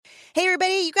Hey,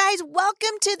 everybody, you guys,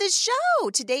 welcome to the show.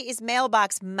 Today is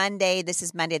Mailbox Monday. This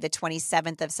is Monday, the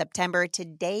 27th of September.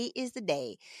 Today is the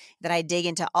day that I dig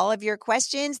into all of your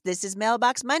questions. This is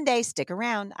Mailbox Monday. Stick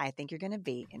around. I think you're going to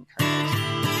be encouraged.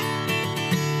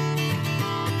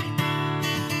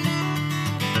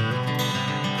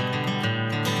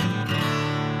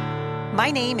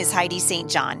 My name is Heidi St.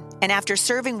 John, and after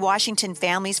serving Washington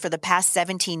families for the past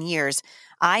 17 years,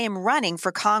 I am running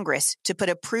for Congress to put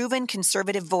a proven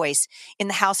conservative voice in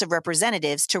the House of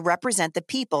Representatives to represent the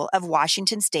people of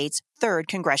Washington State's 3rd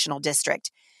Congressional District.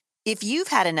 If you've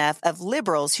had enough of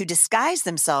liberals who disguise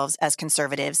themselves as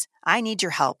conservatives, I need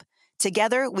your help.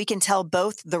 Together, we can tell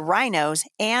both the rhinos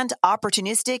and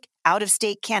opportunistic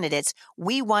out-of-state candidates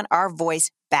we want our voice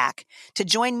back. To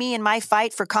join me in my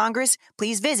fight for Congress,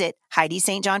 please visit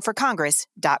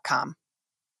HeidiSt.JohnForCongress.com.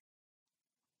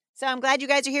 So I'm glad you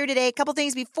guys are here today. A couple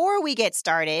things before we get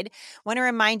started. I want to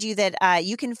remind you that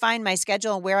you can find my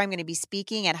schedule and where I'm going to be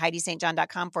speaking at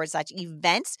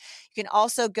HeidiSt.John.com/events. You can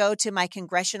also go to my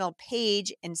congressional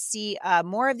page and see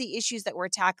more of the issues that we're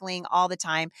tackling all the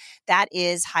time. That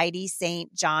is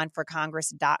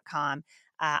HeidiSt.JohnForCongress.com.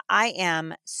 I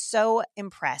am so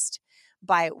impressed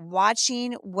by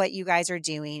watching what you guys are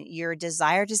doing, your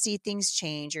desire to see things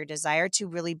change, your desire to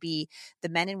really be the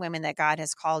men and women that God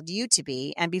has called you to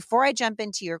be. And before I jump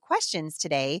into your questions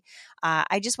today,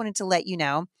 I just wanted to let you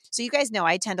know. So you guys know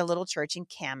I attend a little church in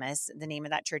Camas. The name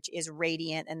of that church is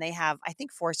Radiant, and they have, I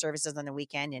think, 4 services on the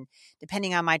weekend. And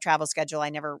depending on my travel schedule, I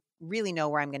never really know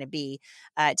where I'm going to be.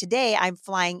 Today, I'm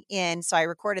flying in. So I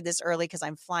recorded this early because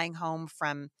I'm flying home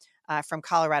from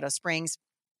Colorado Springs.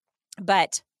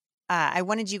 But I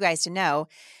wanted you guys to know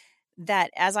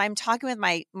that as I'm talking with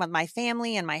my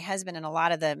family and my husband and a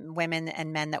lot of the women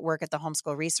and men that work at the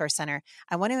Homeschool Resource Center,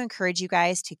 I want to encourage you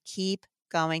guys to keep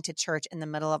going to church in the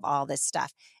middle of all this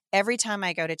stuff. Every time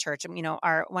I go to church, you know,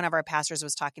 one of our pastors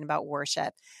was talking about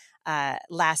worship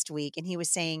last week, and he was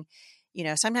saying, you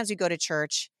know, sometimes we go to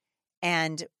church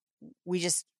and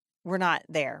we're not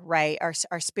there, right?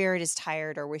 Our spirit is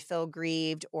tired, or we feel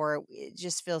grieved, or it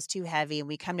just feels too heavy. And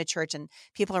we come to church and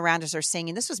people around us are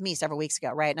singing. This was me several weeks ago,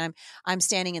 right? And I'm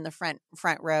standing in the front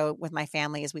row with my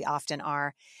family, as we often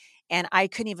are. And I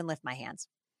couldn't even lift my hands.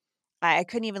 I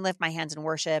couldn't even lift my hands in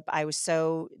worship. I was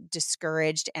so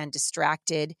discouraged and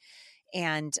distracted.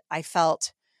 And I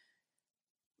felt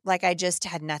like I just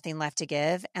had nothing left to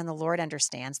give. And the Lord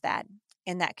understands that.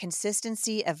 And that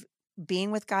consistency of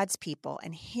being with God's people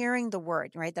and hearing the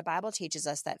word, right? The Bible teaches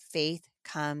us that faith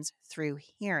comes through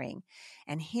hearing,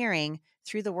 and hearing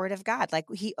through the word of God. Like,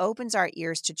 he opens our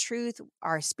ears to truth.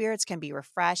 Our spirits can be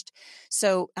refreshed.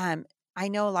 So, I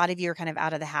know a lot of you are kind of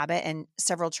out of the habit, and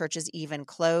several churches even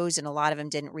closed, and a lot of them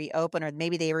didn't reopen, or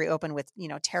maybe they reopened with, you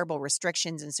know, terrible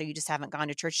restrictions. And so you just haven't gone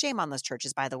to church. Shame on those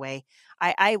churches, by the way.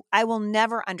 I will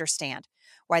never understand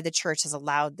why the church has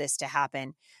allowed this to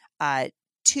happen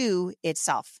to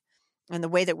itself. And the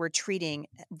way that we're treating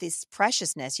this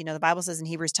preciousness, you know, the Bible says in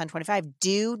Hebrews 10:25,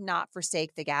 do not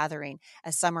forsake the gathering,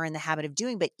 as some are in the habit of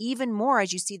doing, but even more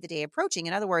as you see the day approaching.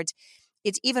 In other words,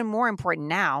 it's even more important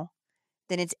now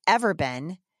than it's ever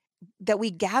been that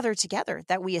we gather together,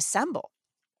 that we assemble,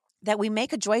 that we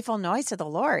make a joyful noise to the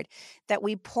Lord, that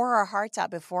we pour our hearts out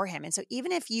before him. And so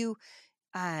even if you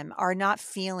are not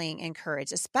feeling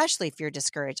encouraged, especially if you're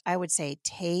discouraged, I would say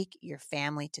take your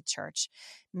family to church.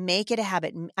 Make it a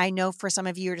habit. I know for some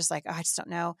of you are just like, oh, I just don't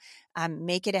know.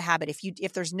 Make it a habit.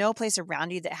 If there's no place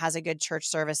around you that has a good church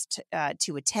service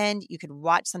to attend, you could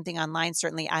watch something online.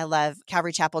 Certainly, I love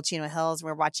Calvary Chapel, Chino Hills.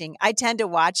 I tend to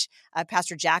watch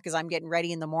Pastor Jack as I'm getting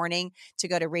ready in the morning to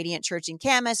go to Radiant Church in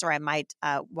Camas, or I might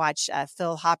watch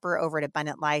Phil Hopper over at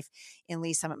Abundant Life in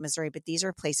Lee Summit, Missouri. But these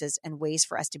are places and ways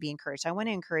for us to be encouraged. I want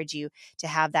to encourage you to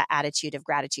have that attitude of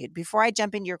gratitude. Before I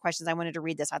jump into your questions, I wanted to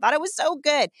read this. I thought it was so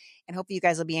good, and hope you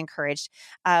guys will be encouraged.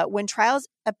 When trials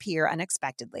appear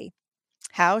unexpectedly,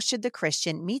 how should the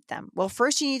Christian meet them? Well,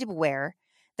 first you need to be aware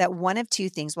that one of two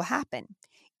things will happen.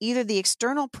 Either the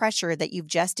external pressure that you've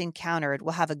just encountered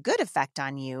will have a good effect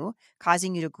on you,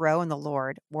 causing you to grow in the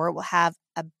Lord, or it will have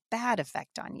a bad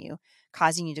effect on you,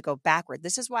 causing you to go backward.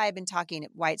 This is why I've been talking,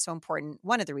 why it's so important.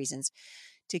 One of the reasons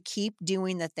to keep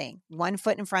doing the thing, one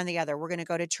foot in front of the other. We're going to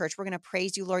go to church. We're going to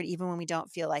praise you, Lord, even when we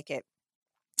don't feel like it,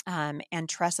 and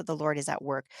trust that the Lord is at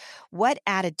work. What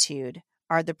attitude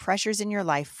are the pressures in your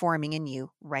life forming in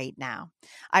you right now?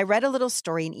 I read a little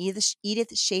story in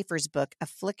Edith Schaefer's book,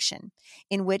 Affliction,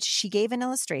 in which she gave an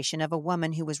illustration of a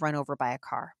woman who was run over by a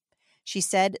car. She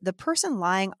said, the person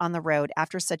lying on the road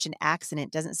after such an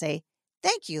accident doesn't say,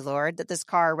 thank you, Lord, that this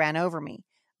car ran over me,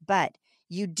 but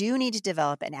you do need to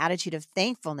develop an attitude of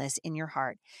thankfulness in your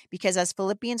heart, because as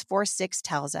Philippians 4:6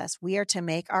 tells us, we are to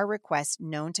make our requests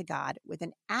known to God with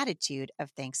an attitude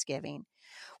of thanksgiving.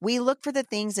 We look for the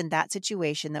things in that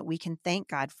situation that we can thank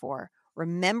God for.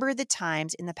 Remember the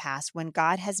times in the past when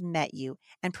God has met you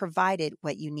and provided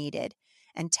what you needed,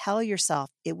 and tell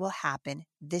yourself it will happen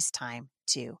this time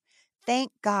too.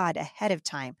 Thank God ahead of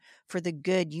time for the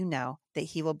good you know that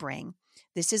He will bring.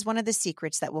 This is one of the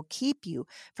secrets that will keep you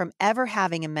from ever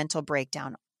having a mental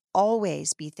breakdown.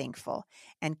 Always be thankful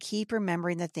and keep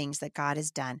remembering the things that God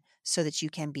has done so that you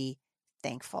can be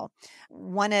thankful.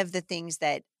 One of the things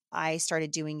that I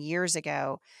started doing years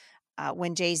ago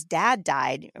when Jay's dad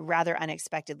died rather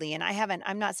unexpectedly. And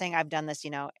I'm not saying I've done this,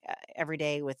 every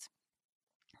day with,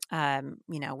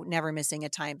 never missing a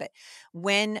time, but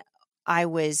when I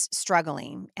was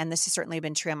struggling, and this has certainly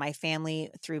been true in my family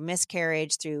through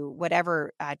miscarriage, through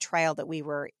whatever trial that we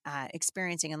were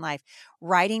experiencing in life,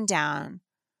 writing down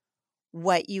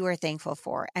what you are thankful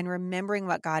for and remembering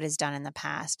what God has done in the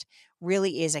past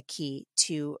really is a key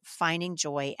to finding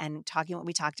joy and talking what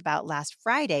we talked about last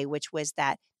Friday, which was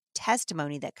that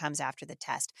testimony that comes after the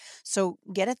test. So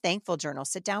get a thankful journal.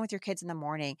 Sit down with your kids in the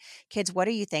morning. Kids, what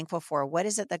are you thankful for? What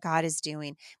is it that God is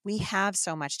doing? We have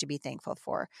so much to be thankful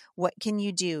for. What can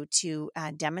you do to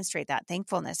demonstrate that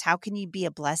thankfulness? How can you be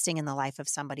a blessing in the life of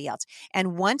somebody else?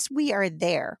 And once we are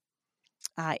there,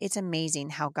 it's amazing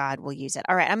how God will use it.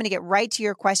 All right, I'm going to get right to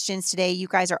your questions today. You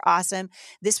guys are awesome.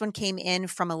 This one came in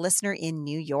from a listener in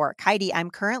New York. Heidi,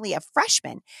 I'm currently a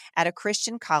freshman at a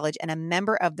Christian college and a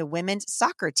member of the women's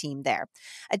soccer team there.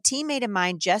 A teammate of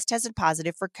mine just tested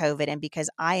positive for COVID, and because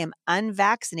I am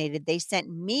unvaccinated, they sent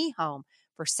me home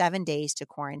for 7 days to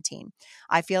quarantine.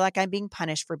 I feel like I'm being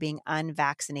punished for being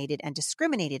unvaccinated and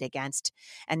discriminated against.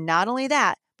 And not only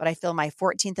that, but I feel my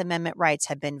 14th Amendment rights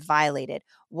have been violated.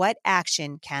 What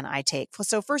action can I take?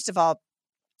 So first of all,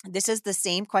 this is the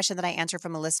same question that I answered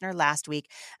from a listener last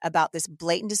week about this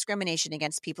blatant discrimination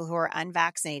against people who are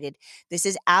unvaccinated. This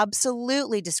is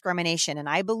absolutely discrimination. And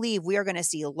I believe we are going to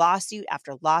see lawsuit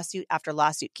after lawsuit after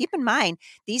lawsuit. Keep in mind,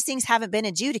 these things haven't been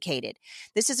adjudicated.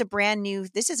 This is a brand new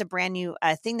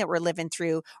thing that we're living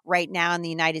through right now in the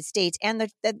United States. And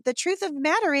the truth of the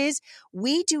matter is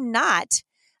we do not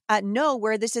know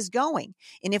where this is going.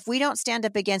 And if we don't stand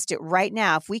up against it right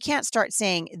now, if we can't start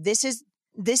saying this is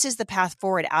the path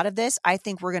forward out of this, I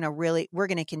think we're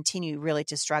going to continue really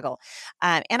to struggle.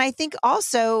 And I think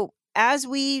also as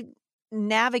we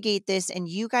navigate this and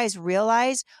you guys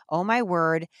realize, oh my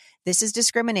word, this is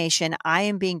discrimination. I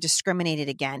am being discriminated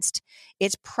against.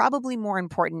 It's probably more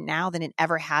important now than it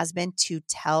ever has been to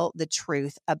tell the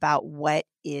truth about what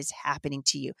is happening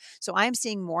to you. So I'm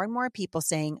seeing more and more people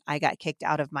saying, I got kicked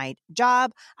out of my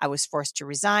job. I was forced to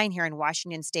resign here in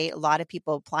Washington State. A lot of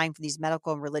people applying for these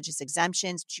medical and religious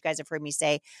exemptions, which you guys have heard me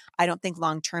say, I don't think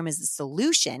long-term is the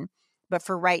solution. But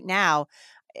for right now,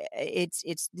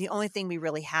 it's the only thing we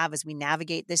really have as we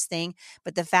navigate this thing.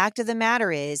 But the fact of the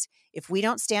matter is, if we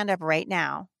don't stand up right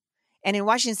now, and in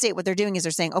Washington State, what they're doing is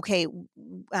they're saying, okay,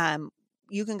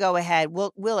 you can go ahead.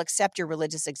 We'll accept your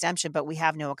religious exemption, but we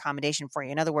have no accommodation for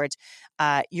you. In other words,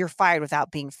 you're fired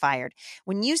without being fired.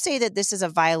 When you say that this is a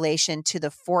violation to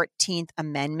the 14th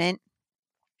Amendment,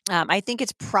 I think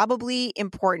it's probably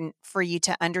important for you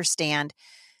to understand.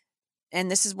 And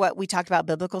this is what we talked about,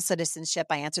 biblical citizenship.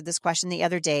 I answered this question the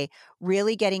other day,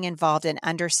 really getting involved in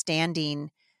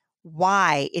understanding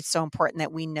why it's so important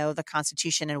that we know the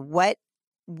Constitution and what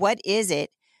is it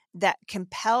that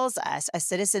compels us as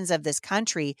citizens of this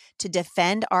country to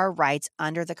defend our rights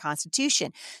under the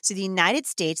Constitution. So the United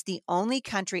States, the only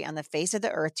country on the face of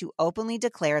the earth to openly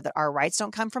declare that our rights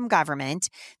don't come from government,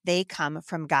 they come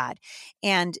from God.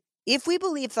 And if we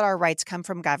believe that our rights come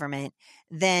from government,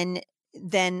 then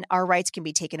our rights can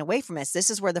be taken away from us. This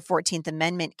is where the 14th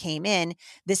Amendment came in.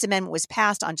 This amendment was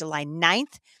passed on July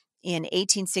 9th in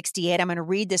 1868. I'm going to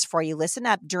read this for you. Listen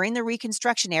up. During the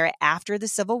Reconstruction era after the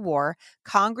Civil War,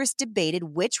 Congress debated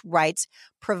which rights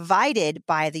provided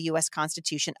by the U.S.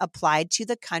 Constitution applied to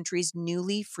the country's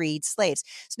newly freed slaves.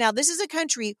 So now this is a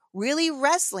country really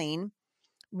wrestling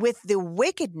with the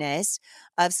wickedness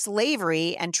of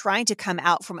slavery and trying to come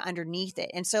out from underneath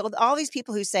it. And so all these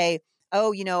people who say,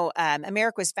 oh,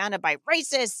 America was founded by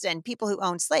racists and people who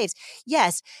owned slaves.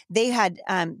 Yes, they had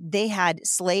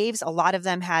slaves. A lot of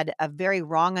them had a very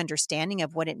wrong understanding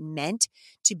of what it meant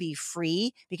to be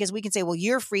free, because we can say, well,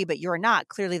 you're free, but you're not.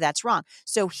 Clearly that's wrong.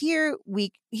 So here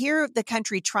we hear the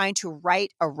country trying to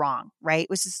right a wrong, right?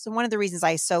 Which is one of the reasons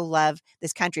I so love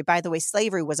this country. By the way,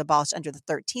 slavery was abolished under the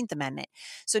 13th Amendment.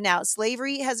 So now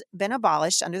slavery has been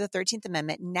abolished under the 13th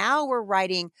Amendment. Now we're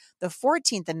writing the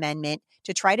 14th Amendment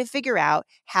to try to figure out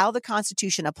how the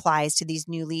Constitution applies to these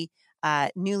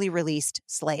newly released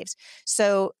slaves.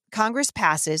 So Congress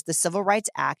passes the Civil Rights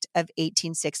Act of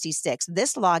 1866.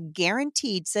 This law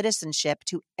guaranteed citizenship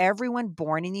to everyone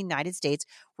born in the United States,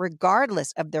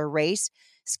 regardless of their race,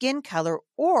 skin color,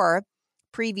 or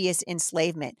previous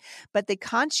enslavement. But the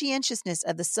conscientiousness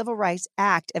of the Civil Rights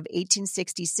Act of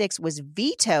 1866 was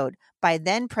vetoed by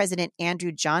then President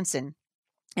Andrew Johnson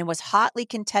and was hotly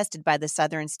contested by the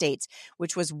southern states,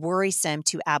 which was worrisome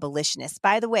to abolitionists.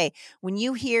 By the way, when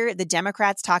you hear the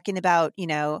Democrats talking about,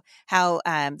 how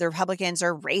the Republicans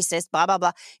are racist, blah, blah,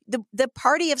 blah, the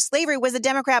party of slavery was the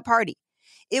Democrat Party.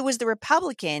 It was the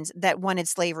Republicans that wanted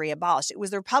slavery abolished. It was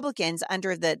the Republicans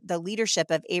under the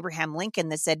leadership of Abraham Lincoln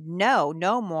that said, no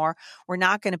more. We're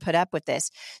not going to put up with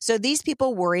this. So these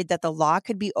people worried that the law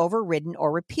could be overridden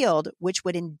or repealed, which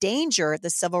would endanger the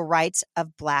civil rights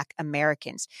of Black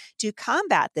Americans. To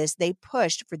combat this, they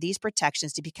pushed for these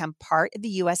protections to become part of the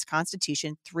U.S.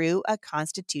 Constitution through a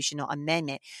constitutional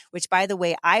amendment, which, by the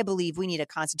way, I believe we need a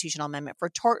constitutional amendment for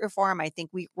tort reform. I think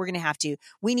we're going to have to.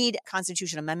 We need a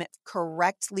constitutional amendment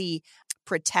correctly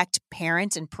protect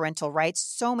parents and parental rights.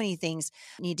 So many things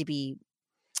need to be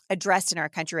addressed in our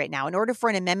country right now. In order for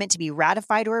an amendment to be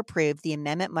ratified or approved, the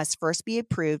amendment must first be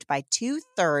approved by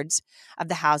 2/3 of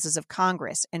the houses of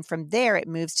Congress. And from there, it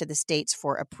moves to the states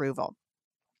for approval.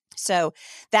 So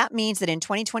that means that in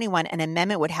 2021, an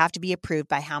amendment would have to be approved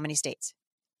by how many states?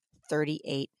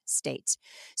 38 states.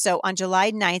 So on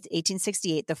July 9th,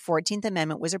 1868, the 14th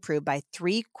Amendment was approved by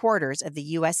 3/4 of the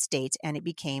U.S. states, and it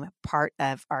became part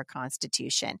of our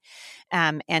Constitution.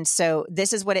 And so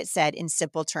this is what it said in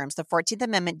simple terms. The 14th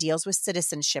Amendment deals with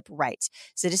citizenship rights.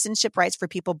 Citizenship rights for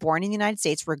people born in the United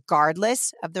States,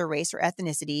 regardless of their race or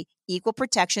ethnicity, equal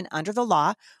protection under the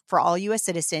law for all U.S.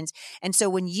 citizens. And so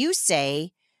when you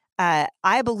say,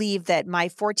 I believe that my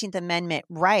 14th Amendment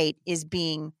right is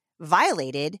being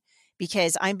violated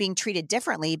because I'm being treated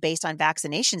differently based on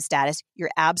vaccination status, you're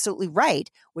absolutely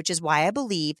right, which is why I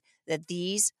believe that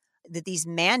these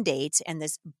mandates and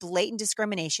this blatant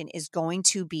discrimination is going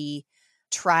to be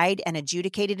tried and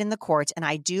adjudicated in the courts. And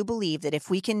I do believe that if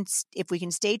we can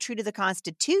stay true to the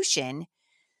Constitution,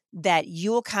 that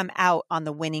you'll come out on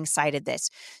the winning side of this.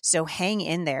 So hang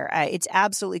in there. It's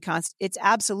absolutely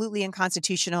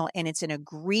unconstitutional, and it's an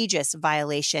egregious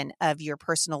violation of your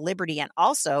personal liberty and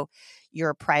also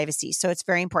your privacy. So it's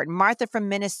very important. Martha from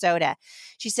Minnesota,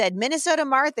 she said, Minnesota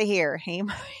Martha here. Hey,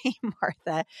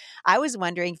 Martha, I was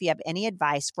wondering if you have any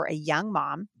advice for a young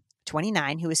mom,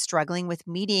 29, who is struggling with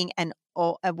needing an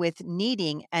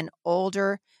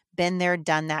older, been there,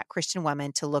 done that Christian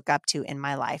woman to look up to in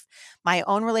my life. My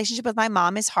own relationship with my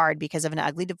mom is hard because of an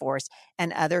ugly divorce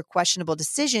and other questionable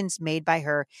decisions made by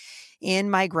her in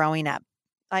my growing up.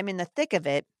 I'm in the thick of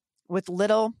it with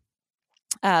littles,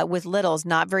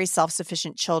 not very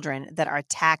self-sufficient children that are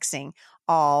taxing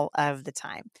all of the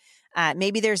time.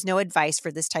 Maybe there's no advice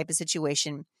for this type of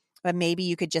situation, but maybe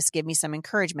you could just give me some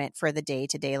encouragement for the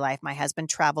day-to-day life. My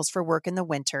husband travels for work in the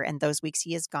winter, and those weeks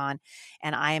he is gone,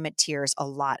 and I am at tears a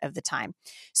lot of the time.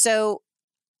 So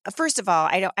first of all,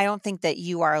 I don't think that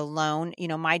you are alone.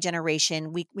 My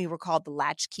generation, we were called the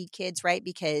latchkey kids, right?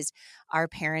 Because our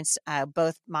parents,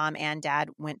 both mom and dad,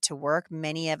 went to work.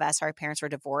 Many of us, our parents were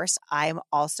divorced. I'm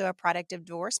also a product of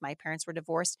divorce. My parents were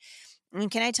divorced. And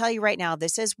can I tell you right now,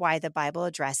 this is why the Bible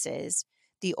addresses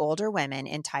the older women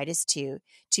in Titus 2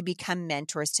 to become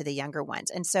mentors to the younger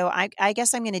ones. And so I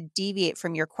guess I'm going to deviate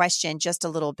from your question just a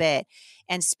little bit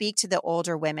and speak to the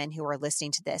older women who are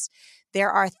listening to this. There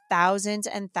are thousands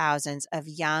and thousands of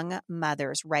young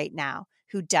mothers right now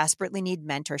who desperately need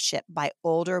mentorship by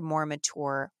older, more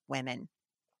mature women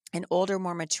and older,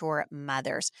 more mature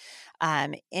mothers.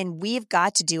 And we've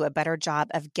got to do a better job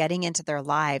of getting into their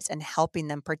lives and helping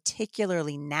them,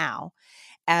 particularly now,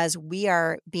 as we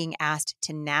are being asked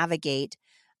to navigate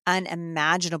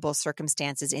unimaginable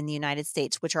circumstances in the United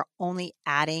States, which are only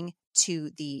adding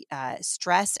to the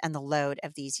stress and the load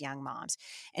of these young moms.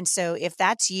 And so if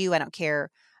that's you, I don't care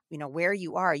where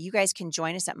you are, you guys can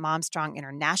join us at Mom Strong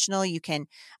International. You can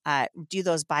do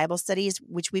those Bible studies,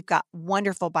 which we've got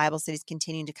wonderful Bible studies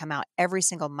continuing to come out every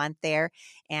single month there.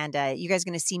 And you guys are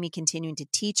going to see me continuing to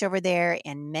teach over there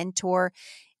and mentor.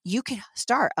 You can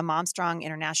start a Mom Strong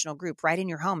International group right in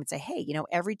your home and say, hey,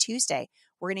 every Tuesday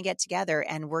we're going to get together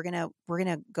and we're going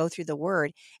to go through the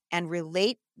Word and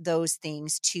relate those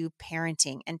things to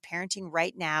parenting. And parenting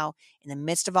right now in the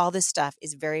midst of all this stuff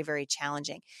is very, very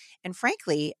challenging. And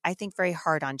frankly, I think very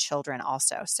hard on children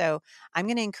also. So I'm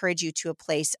going to encourage you to a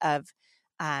place of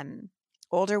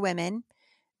older women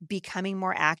becoming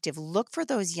more active. Look for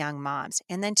those young moms.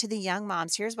 And then to the young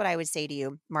moms, here's what I would say to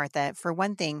you, Martha. For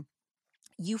one thing,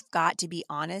 you've got to be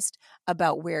honest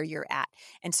about where you're at.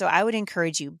 And so I would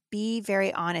encourage you, be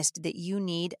very honest that you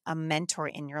need a mentor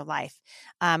in your life.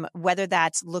 Whether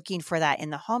that's looking for that in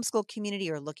the homeschool community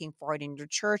or looking for it in your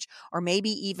church, or maybe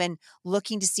even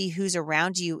looking to see who's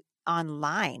around you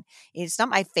online. It's not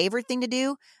my favorite thing to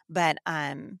do, but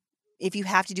if you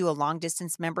have to do a long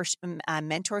distance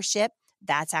mentorship,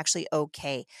 that's actually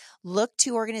okay. Look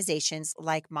to organizations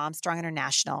like Mom Strong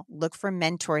International. Look for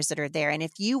mentors that are there. And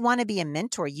if you want to be a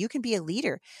mentor, you can be a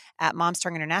leader at Mom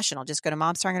Strong International. Just go to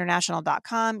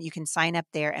momstronginternational.com. You can sign up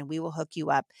there and we will hook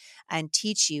you up and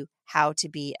teach you how to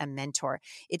be a mentor.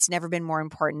 It's never been more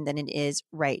important than it is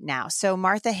right now. So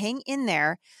Martha, hang in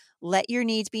there. Let your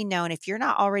needs be known. If you're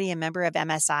not already a member of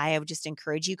MSI, I would just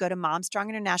encourage you, go to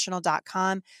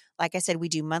momstronginternational.com. Like I said, we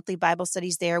do monthly Bible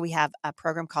studies there. We have a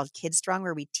program called Kids Strong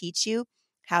where we teach you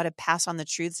how to pass on the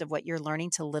truths of what you're learning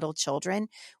to little children.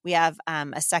 We have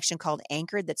a section called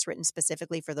Anchored that's written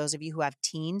specifically for those of you who have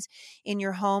teens in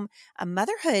your home.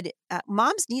 Motherhood,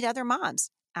 moms need other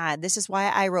moms. This is why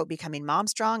I wrote Becoming Mom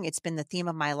Strong. It's been the theme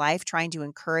of my life, trying to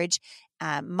encourage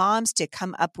moms to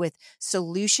come up with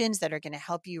solutions that are going to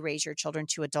help you raise your children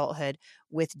to adulthood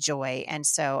with joy. And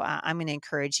so I'm going to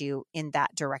encourage you in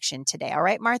that direction today. All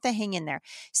right, Martha, hang in there.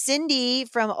 Cindy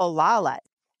from Olala.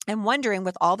 I'm wondering,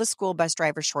 with all the school bus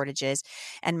driver shortages,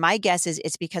 and my guess is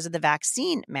it's because of the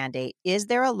vaccine mandate, is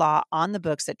there a law on the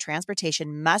books that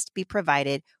transportation must be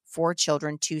provided for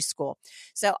children to school?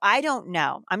 So I don't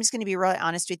know. I'm just going to be really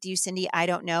honest with you, Cindy. I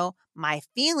don't know. My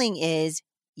feeling is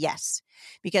yes,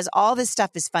 because all this stuff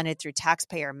is funded through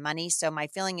taxpayer money. So my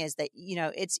feeling is that,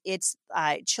 it's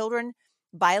children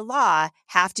by law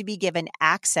have to be given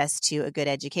access to a good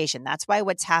education. That's why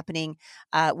what's happening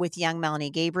with young Melanie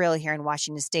Gabriel here in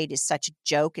Washington State is such a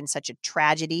joke and such a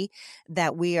tragedy,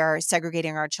 that we are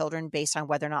segregating our children based on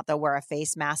whether or not they'll wear a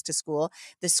face mask to school.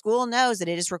 The school knows that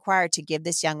it is required to give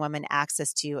this young woman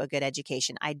access to a good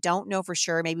education. I don't know for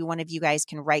sure. Maybe one of you guys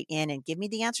can write in and give me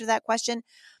the answer to that question.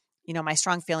 My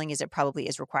strong feeling is it probably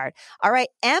is required. All right,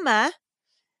 Emma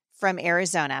from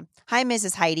Arizona. Hi,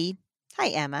 Mrs. Heidi. Hi,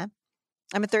 Emma.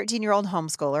 I'm a 13-year-old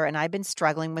homeschooler, and I've been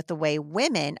struggling with the way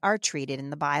women are treated in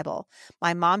the Bible.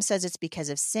 My mom says it's because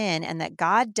of sin and that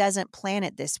God doesn't plan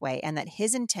it this way and that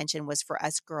his intention was for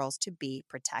us girls to be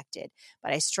protected.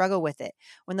 But I struggle with it.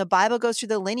 When the Bible goes through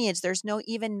the lineage, there's no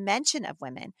even mention of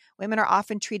women. Women are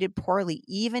often treated poorly,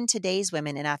 even today's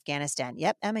women in Afghanistan.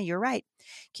 Yep, Emma, you're right.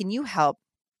 Can you help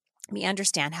me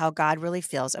understand how God really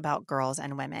feels about girls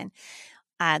and women?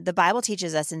 The Bible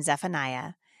teaches us in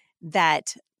Zephaniah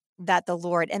that the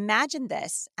Lord, imagine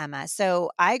this, Emma.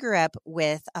 So I grew up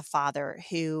with a father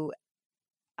who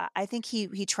I think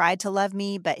he tried to love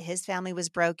me, but his family was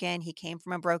broken. He came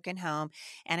from a broken home,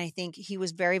 and I think he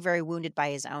was very, very wounded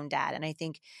by his own dad. And I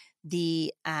think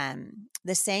the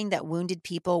saying that wounded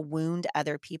people wound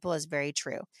other people is very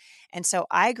true. And so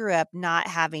I grew up not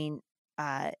having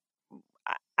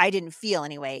I didn't feel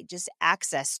anyway, just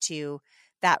access to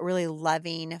that really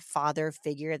loving father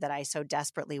figure that I so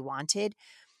desperately wanted.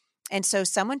 And so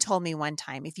someone told me one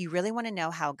time, if you really want to know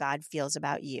how God feels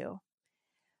about you,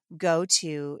 go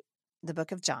to the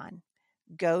book of John,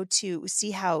 go to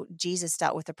see how Jesus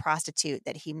dealt with the prostitute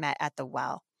that he met at the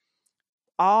well.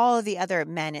 All of the other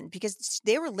men, and because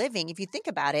they were living, if you think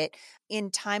about it,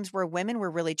 in times where women were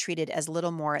really treated as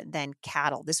little more than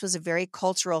cattle. This was a very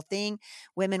cultural thing.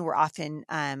 Women were often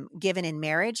given in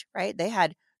marriage, right? They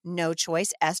had no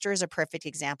choice. Esther is a perfect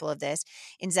example of this.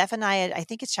 In Zephaniah, I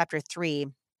think it's chapter 3.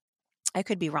 I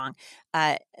could be wrong.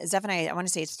 Zephaniah, I want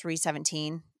to say it's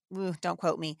 3:17. Don't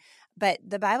quote me. But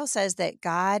the Bible says that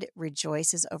God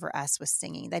rejoices over us with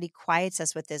singing, that he quiets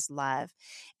us with his love.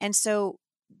 And so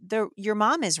your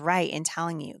mom is right in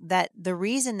telling you that the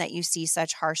reason that you see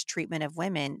such harsh treatment of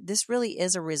women, this really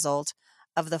is a result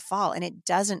of the fall, and it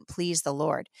doesn't please the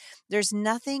Lord. There's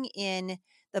nothing in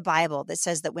the Bible that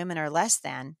says that women are less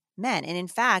than men. And in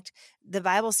fact, the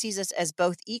Bible sees us as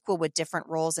both equal with different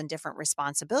roles and different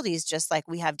responsibilities, just like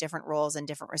we have different roles and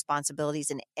different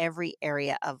responsibilities in every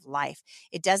area of life.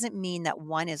 It doesn't mean that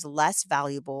one is less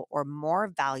valuable or more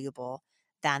valuable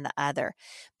than the other.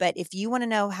 But if you want to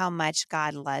know how much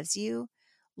God loves you,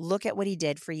 look at what he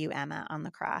did for you, Emma, on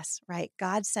the cross, right?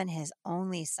 God sent his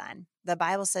only son. The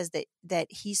Bible says that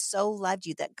he so loved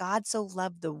you, that God so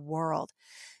loved the world.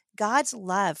 God's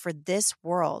love for this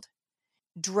world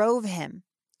drove him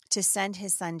to send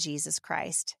his son, Jesus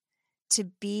Christ, to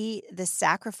be the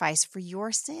sacrifice for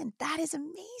your sin. That is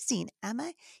amazing,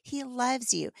 Emma. He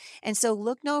loves you. And so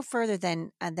look no further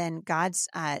than God's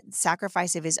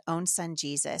sacrifice of his own son,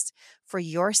 Jesus, for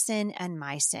your sin and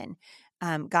my sin.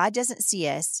 God doesn't see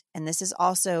us, and this is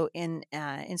also in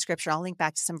Scripture. I'll link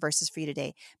back to some verses for you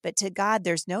today. But to God,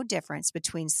 there's no difference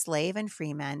between slave and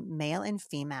free man, male and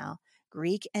female,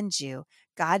 Greek and Jew.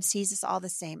 God sees us all the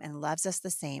same and loves us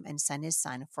the same and sent his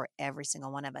son for every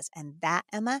single one of us. And that,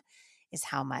 Emma, is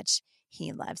how much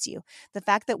he loves you. The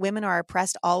fact that women are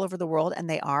oppressed all over the world, and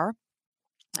they are.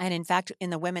 And in fact, in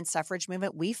the women's suffrage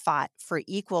movement, we fought for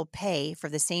equal pay for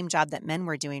the same job that men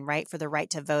were doing, right? For the right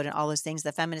to vote and all those things.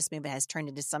 The feminist movement has turned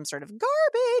into some sort of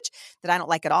garbage that I don't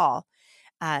like at all.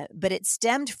 But it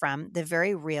stemmed from the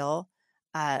very real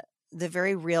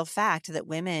fact that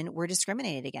women were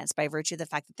discriminated against by virtue of the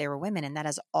fact that they were women. And that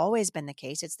has always been the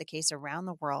case. It's the case around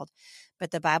the world.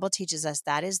 But the Bible teaches us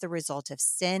that is the result of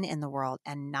sin in the world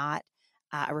and not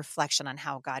a reflection on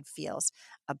how God feels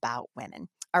about women.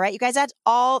 All right, you guys, that's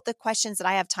all the questions that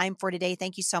I have time for today.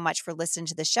 Thank you so much for listening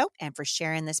to the show and for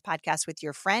sharing this podcast with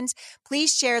your friends.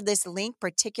 Please share this link,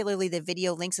 particularly the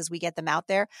video links as we get them out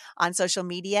there on social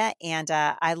media. And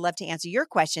I'd love to answer your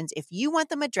questions. If you want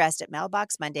them addressed at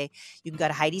Mailbox Monday, you can go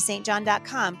to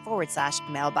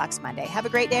HeidiSt.John.com/Mailbox Monday. Have a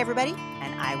great day, everybody.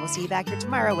 And I will see you back here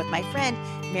tomorrow with my friend,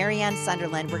 Marianne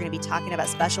Sunderland. We're going to be talking about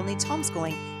special needs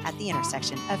homeschooling at the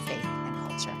intersection of faith and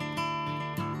culture.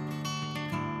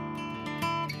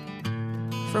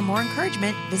 For more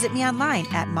encouragement, visit me online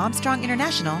at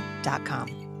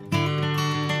momstronginternational.com.